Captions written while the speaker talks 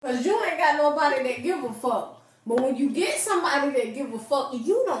Cause you ain't got nobody that give a fuck. But when you get somebody that give a fuck,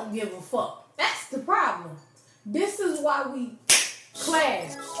 you don't give a fuck. That's the problem. This is why we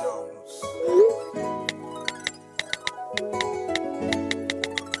clash.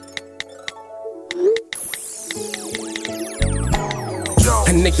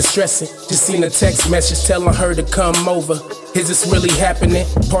 A nigga stressing, just seen a text message telling her to come over. Is this really happening?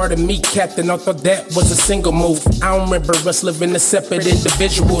 Pardon me, Captain, I thought that was a single move. I don't remember us living as separate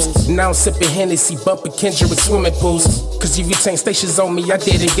individuals. Now I'm sipping Hennessy, bumping Kendrick swimming pools. Cause you retain stations on me, I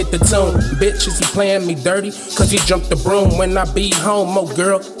didn't get the tune. Bitch, is he playing me dirty? Cause he jumped the broom when I be home, oh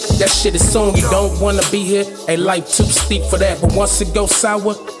girl. That shit is soon, you don't wanna be here. Ain't life too steep for that, but once it goes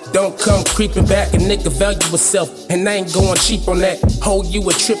sour, don't come creeping back. A nigga value himself, and I ain't going cheap on that. Hold you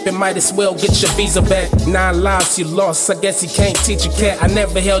a trip and might as well get your visa back. 9 lives you lost, I guess you can't teach a cat. I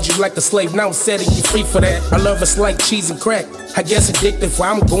never held you like a slave, now I'm setting you free for that. I love us like cheese and crack, I guess addictive.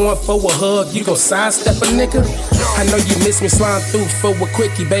 While I'm going for a hug, you gon' sidestep a nigga? I know you miss me sliding through for a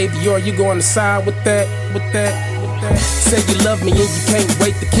quickie, baby. Or you go on the side with that. Say you love me and you can't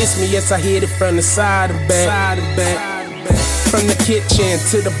wait to kiss me. Yes, I hit it from the side of back. From the kitchen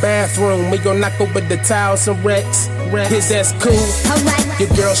to the bathroom, we gon' knock over the towels and wrecks. His ass cool, your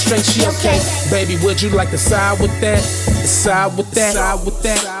girl straight, she okay. Baby, would you like to side with that? Side with that.